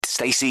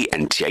Stacey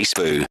and J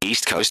Sbu,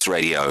 East Coast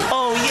Radio.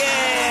 Oh,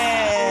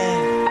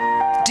 yeah!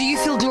 Do you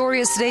feel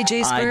glorious today,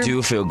 J Sbu? I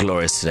do feel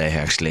glorious today,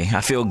 actually.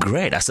 I feel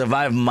great. I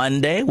survived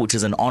Monday, which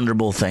is an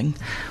honorable thing,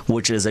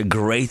 which is a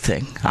great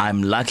thing.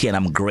 I'm lucky and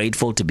I'm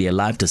grateful to be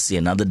alive to see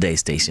another day,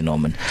 Stacey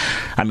Norman.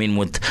 I mean,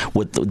 with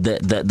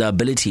the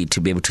ability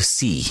to be able to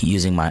see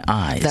using my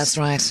eyes. That's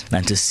right.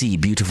 And to see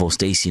beautiful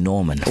Stacey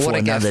Norman for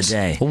another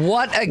day.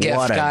 What a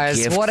gift,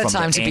 guys. What a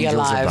time to be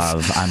alive.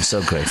 Above. I'm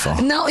so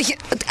grateful. Now,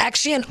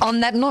 actually, and on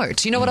that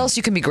note, you know what else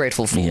you can be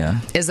grateful for? Yeah.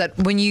 Is that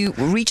when you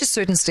reach a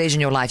certain stage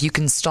in your life, you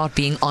can start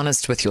being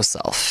honest with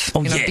yourself.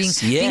 Oh, you know,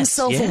 being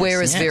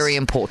self-aware is very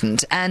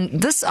important. And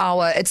this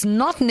hour, it's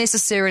not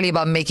necessarily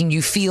about making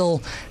you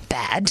feel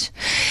bad.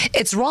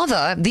 It's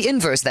rather the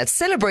inverse. That's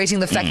celebrating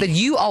the fact that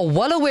you are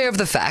well aware of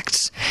the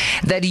fact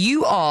that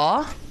you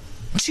are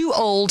too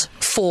old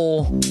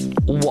for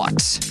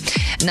what?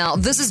 Now,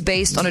 this is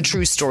based on a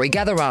true story.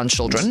 Gather round,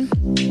 children.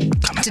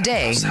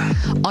 Today,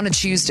 on a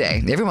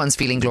Tuesday, everyone's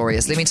feeling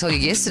glorious. Let me tell you,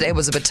 yesterday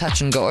was a bit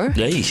touch and go.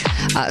 Hey.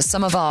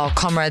 Some of our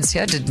comrades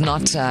here did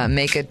not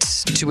make it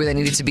to where they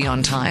needed to be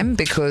on time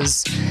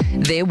because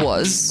there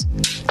was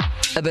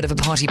a bit of a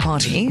party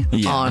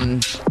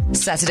on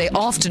Saturday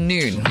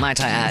afternoon,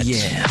 might I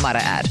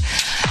add.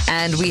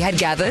 And we had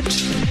gathered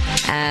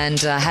and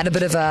had a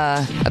bit of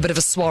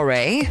a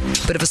soiree,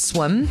 a bit of a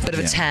swim, a bit of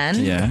a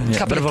tan, a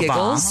couple of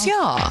giggles.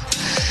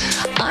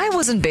 I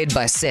was in bed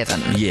by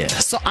 7. Yeah.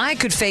 So I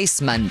could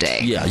face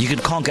Monday. Yeah, you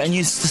could conquer, and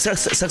you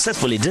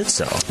successfully did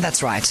so.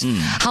 That's right.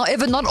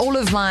 However, not all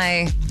of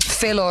my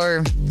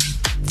fellow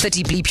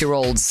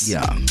 30-bleep-year-olds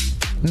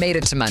made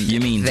it to Monday. You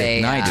mean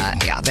they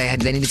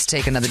needed to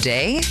take another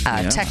day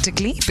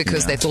tactically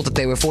because they thought that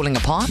they were falling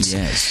apart.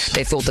 Yes.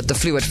 They thought that the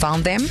flu had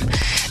found them.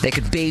 They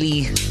could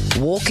barely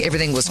walk.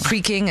 Everything was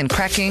creaking and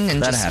cracking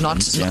and that just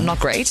happens, not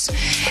great.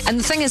 And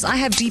the thing is, I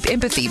have deep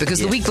empathy because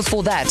the week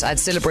before that, I'd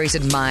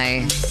celebrated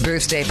my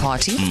birthday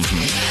party.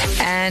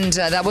 And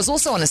that was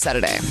also on a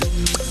Saturday.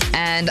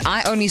 And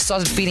I only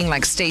started feeling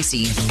like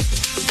Stacey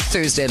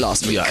Thursday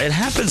last week. Yeah, it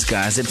happens,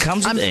 guys. It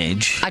comes with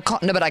age. I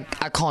can't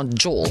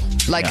jaw.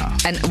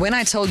 And when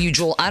I tell you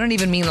jaw, I don't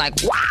even mean like,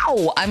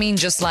 wow. I mean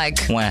just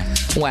like, wah.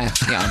 Yeah.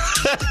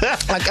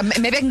 Like,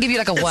 maybe I can give you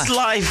like a wah. It's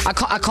life.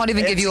 I can't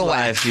even give you a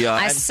wah. Yeah.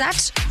 I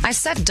sat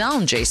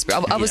down, J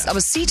Sbu. I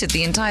was seated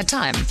the entire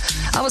time.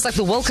 I was like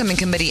the welcoming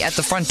committee at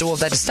the front door of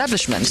that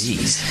establishment.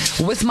 Jeez.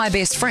 With my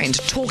best friend,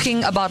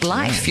 talking about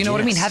life. You know what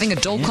I mean? Having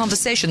adult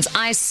conversations.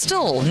 I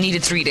still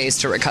needed 3 days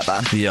to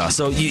recover. Yeah.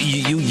 So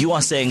you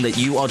are saying that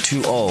you are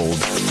too old,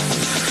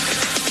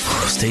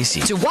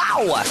 Stacey. To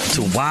wow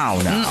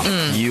now.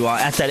 You are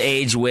at that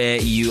age where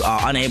you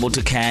are unable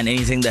to can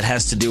anything that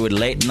has to do with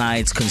late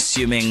nights,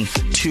 consuming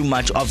too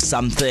much of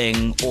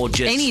something, or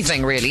just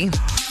anything really.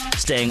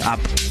 Staying up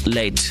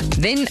late.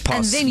 Then you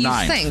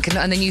 9. think,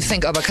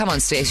 oh, but come on,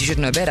 Stacey, you should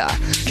know better.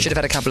 Should have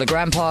had a couple of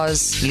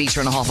grandpas,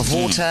 liter and a half of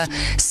water,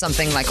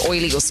 something like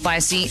oily or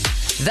spicy.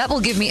 That will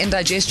give me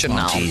indigestion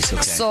now. Geez,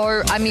 okay.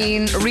 So, I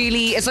mean,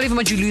 really, it's not even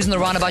what you lose in the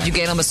roundabout, you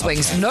gain on the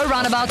swings. No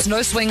roundabouts,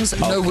 no swings,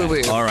 no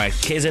woo-woo. All right,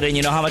 KZN,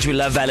 you know how much we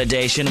love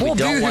validation. More we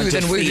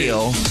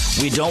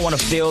don't want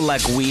to feel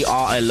like we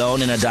are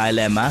alone in a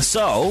dilemma.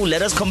 So,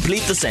 let us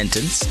complete the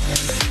sentence.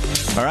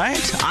 All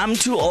right? I'm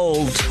too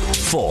old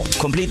for.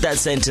 Complete that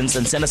sentence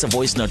and send us a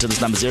voice note to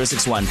this number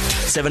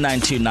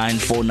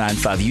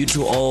 061-792-9495. You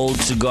too old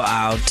to go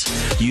out.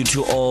 You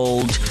too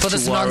old for to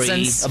this worry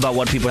nonsense about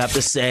what people have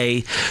to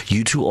say.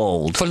 You too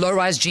old for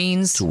low-rise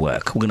jeans to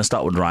work. We're going to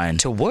start with Ryan.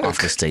 To work?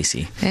 After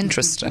Stacey.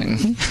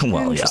 Interesting.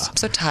 Well, yeah. I'm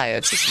so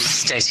tired.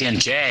 Stacey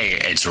and Jay,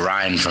 it's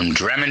Ryan from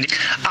Drummond.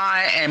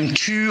 I am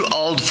too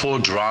old for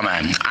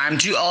drama. I'm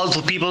too old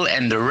for people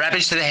and the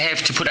rubbish that they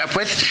have to put up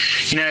with.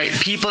 You know,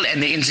 people and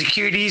the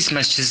insecurities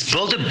must just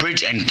build a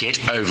bridge and get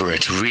over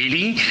it,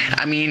 really.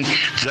 I mean,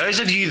 those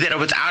of you that are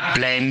without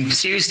blame,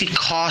 seriously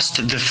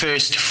cast the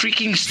first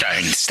freaking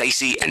stone.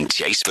 Stacey and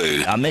J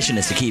Sbu. Our mission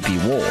is to keep you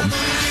warm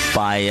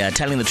by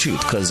telling the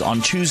truth, because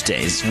on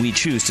Tuesdays, we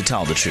choose to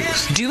tell the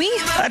truth. Do we?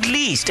 At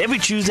least. Every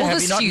Tuesday, well,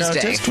 have you not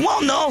Tuesday. noticed?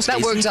 Well, no, Stacey.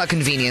 That worked out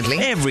conveniently.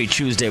 Every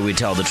Tuesday, we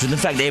tell the truth. In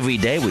fact, every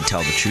day, we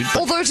tell the truth.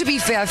 Although, to be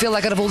fair, I feel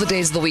like out of all the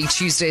days of the week,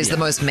 Tuesday is the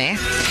most meh.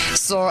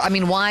 So, I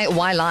mean, why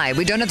lie?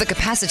 We don't have the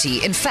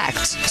capacity. In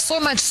fact, so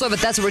much so that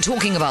that's what we're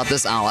talking about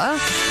this hour.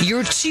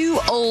 You're too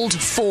old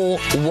for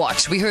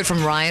what? We heard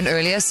from Ryan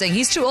earlier saying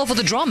he's too old for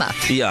the drama.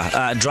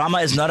 Yeah, drama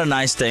is not a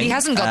nice thing. He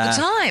hasn't got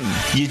the time.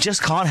 You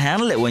just can't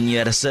handle it when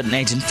you're at a certain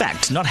age. In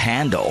fact, not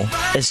handle.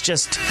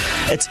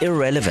 It's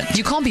irrelevant.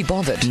 You can't be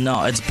bothered.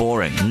 No, it's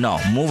boring. No,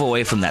 move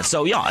away from that.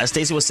 So, yeah, as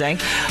Stacey was saying,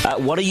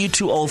 what are you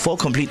too old for?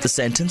 Complete the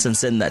sentence and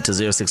send that to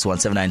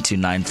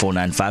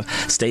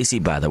 061-792-9495. Stacey,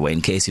 by the way,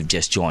 in case you've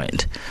just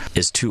joined,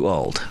 is too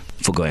old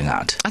for going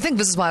out. I think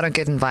this is why I don't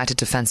get invited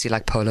to fancy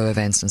like polo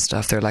events and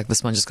stuff. They're like,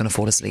 this one's just going to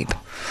fall asleep.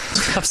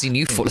 I've seen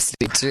you fall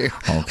asleep too.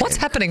 Okay. What's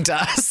happening to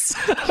us?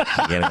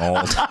 Yes. Getting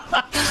old.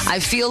 I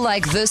feel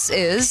like this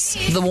is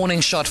the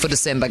warning shot for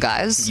December,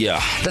 guys.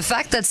 Yeah. The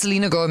fact that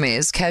Selena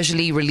Gomez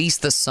casually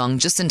released this song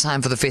just in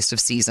time for the festive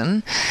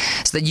season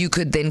so that you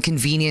could then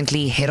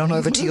conveniently head on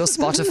over to your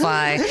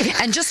Spotify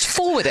and just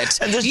forward it.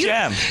 And just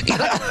jam.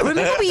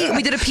 Remember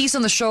we did a piece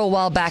on the show a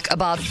while back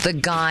about the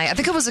guy, I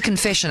think it was a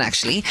confession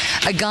actually,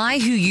 a guy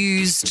who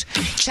used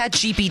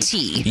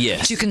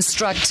ChatGPT to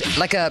construct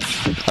like a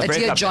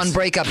Dear John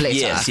breakup letter.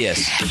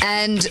 Yes.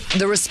 And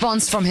the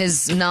response from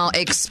his now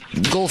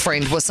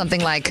ex-girlfriend was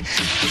something like,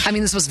 I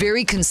mean, this was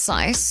very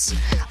concise.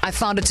 I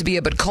found it to be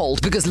a bit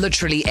cold because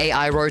literally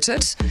AI wrote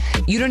it.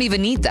 You don't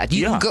even need that.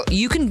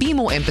 You can be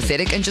more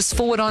empathetic and just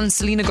forward on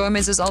Selena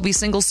Gomez's I'll Be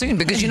Single Soon,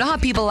 because you know how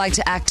people like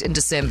to act in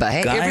December.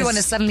 Hey, guys, everyone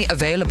is suddenly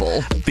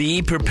available.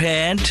 Be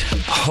prepared.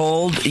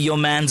 Hold your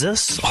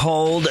manzus.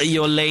 Hold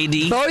your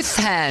lady. Both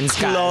hands,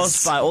 guys.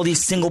 Close by. All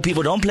these single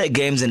people don't play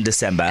games in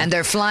December. And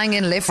they're flying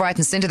in left, right,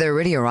 and center. They're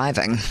already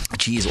arriving.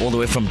 Jeez, all the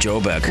way from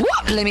Joburg.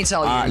 What? Let me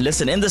tell you.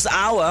 Listen, in this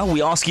hour,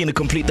 we ask you to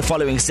complete the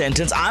following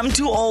sentence. I'm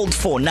too old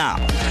for now.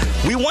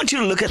 We want you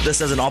to look at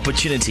this as an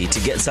opportunity to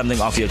get something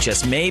off your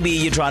chest. Maybe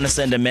you're trying to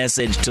send a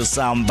message to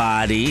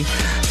somebody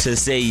to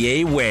say,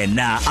 yay, when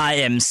I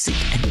am sick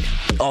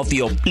of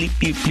your bleep,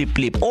 bleep, bleep,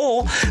 bleep.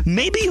 Or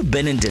maybe you've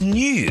been into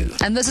new.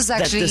 And this is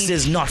actually... that this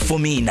is not for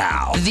me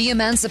now. The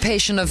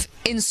emancipation of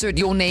insert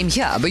your name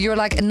here. But you're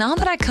like, now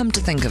that I come to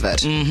think of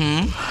it,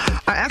 I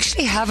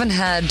actually haven't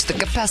had the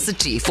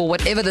capacity for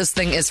whatever this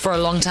thing is for a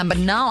long time. But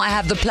now I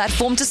have the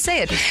platform to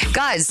say it.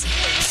 Guys,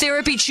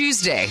 Therapy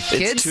Tuesday,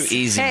 kids. It's too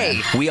easy, Hey.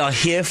 man. We are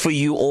here for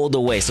you all the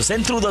way. So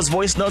send through those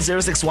voice notes,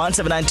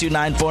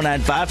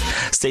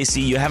 061-792-9495.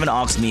 Stacey, you haven't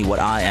asked me what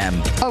I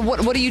am. Oh,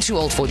 what are you too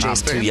old for, J I'm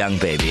Sbu? too young,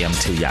 baby. I'm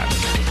too young.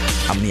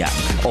 I'm young.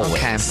 Always.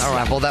 Okay, all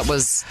right. Well, that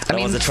was... That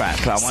was a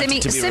trap. I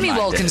wanted to be semi well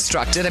reminded.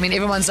 constructed. I mean,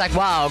 everyone's like,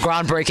 wow,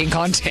 groundbreaking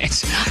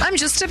content. I'm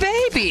just a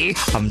baby.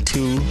 I'm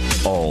too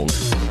old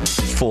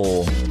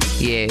for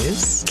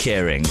Yes.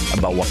 caring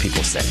about what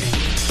people say.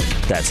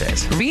 That's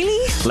it.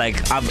 Really?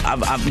 Like,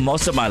 I've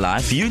most of my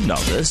life, you know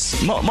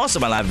this, most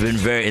of my life I've been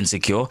very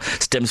insecure.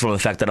 Stems from the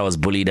fact that I was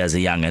bullied as a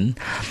young'un.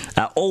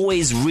 I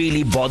always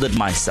really bothered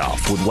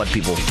myself with what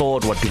people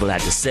thought, what people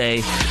had to say.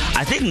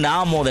 I think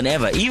now more than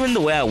ever, even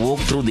the way I walk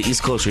through the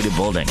East Coast Radio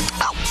building,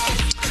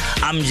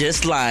 I'm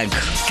just like...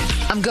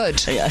 I'm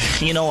good.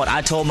 You know what?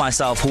 I told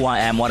myself who I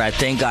am, what I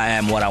think I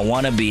am, what I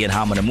want to be, and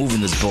how I'm going to move in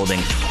this building,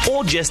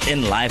 or just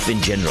in life in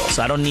general.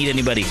 So I don't need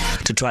anybody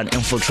to try and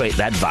infiltrate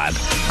that vibe,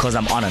 because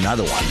I'm on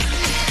another one.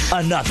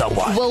 Another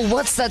one. Well,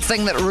 what's that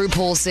thing that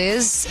RuPaul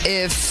says?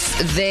 If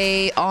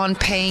they aren't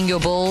paying your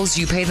bills,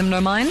 you pay them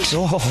no mind?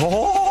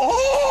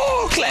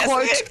 Oh,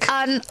 classic. Quote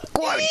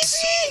unquote.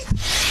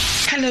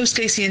 Hello,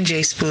 Stacey and J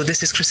Sbu.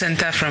 This is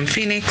Crescenta from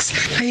Phoenix.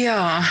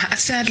 Yeah,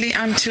 sadly,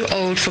 I'm too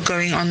old for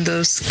going on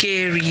those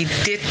scary,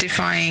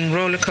 death-defying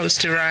roller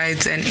coaster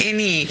rides and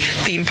any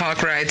theme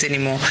park rides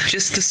anymore.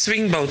 Just the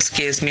swing boat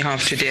scares me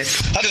half to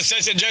death. Hi, this is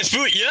Stacey J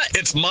Sbu. Yeah,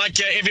 it's Mike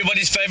here,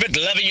 everybody's favorite,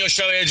 loving your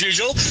show as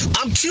usual.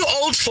 I'm too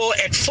old for,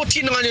 at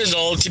 49 years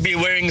old, to be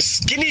wearing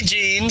skinny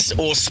jeans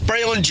or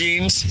spray-on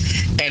jeans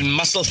and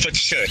muscle-fit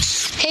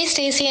shirts. Hey,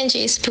 Stacey and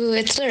J Sbu,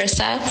 it's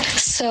Larissa.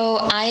 So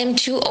I am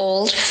too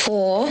old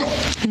for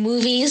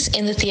movies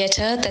in the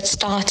theater that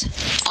start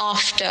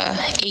after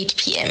 8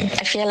 p.m.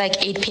 I feel like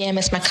 8 p.m.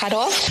 is my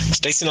cutoff.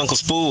 Stacey and Uncle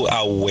Sbu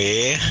are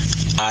aware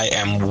I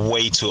am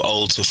way too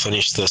old to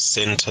finish the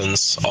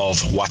sentence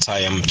of what I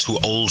am too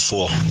old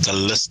for. The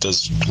list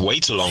is way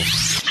too long.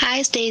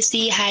 Hi,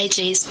 Stacey. Hi,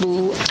 J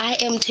Sbu. I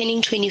am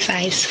turning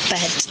 25,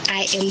 but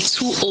I am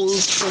too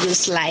old for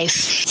this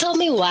life. Tell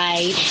me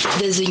why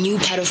there's a new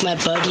part of my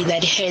body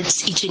that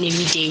hurts each and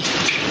every day.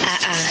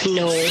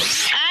 No.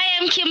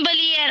 I am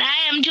Kimberly and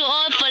I am too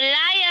old for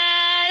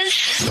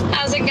liars.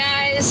 How's it,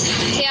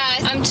 guys? Yeah,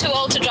 I'm too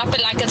old to drop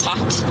it like it's hot.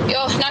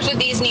 Yo, not with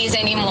these knees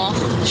anymore.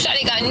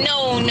 Shawty got no.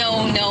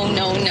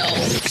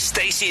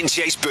 Stacey and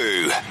J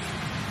Sbu.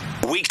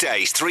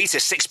 Weekdays 3 to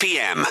 6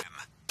 p.m.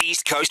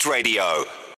 East Coast Radio.